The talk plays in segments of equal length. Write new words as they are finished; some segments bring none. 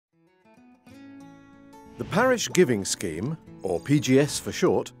The Parish Giving Scheme, or PGS for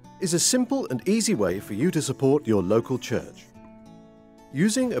short, is a simple and easy way for you to support your local church.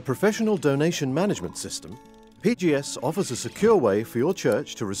 Using a professional donation management system, PGS offers a secure way for your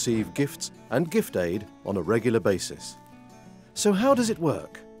church to receive gifts and gift aid on a regular basis. So how does it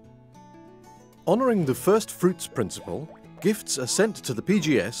work? Honouring the first fruits principle, gifts are sent to the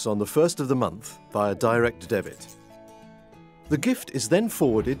PGS on the first of the month via direct debit. The gift is then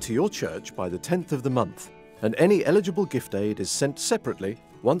forwarded to your church by the 10th of the month, and any eligible gift aid is sent separately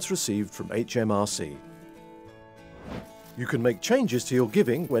once received from HMRC. You can make changes to your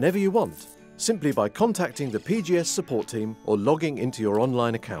giving whenever you want, simply by contacting the PGS support team or logging into your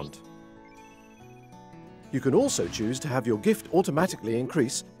online account. You can also choose to have your gift automatically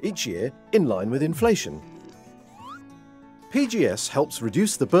increase each year in line with inflation. PGS helps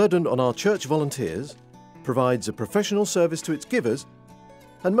reduce the burden on our church volunteers, provides a professional service to its givers,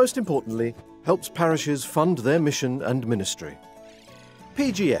 and most importantly, helps parishes fund their mission and ministry.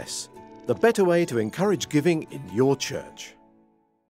 PGS, the better way to encourage giving in your church.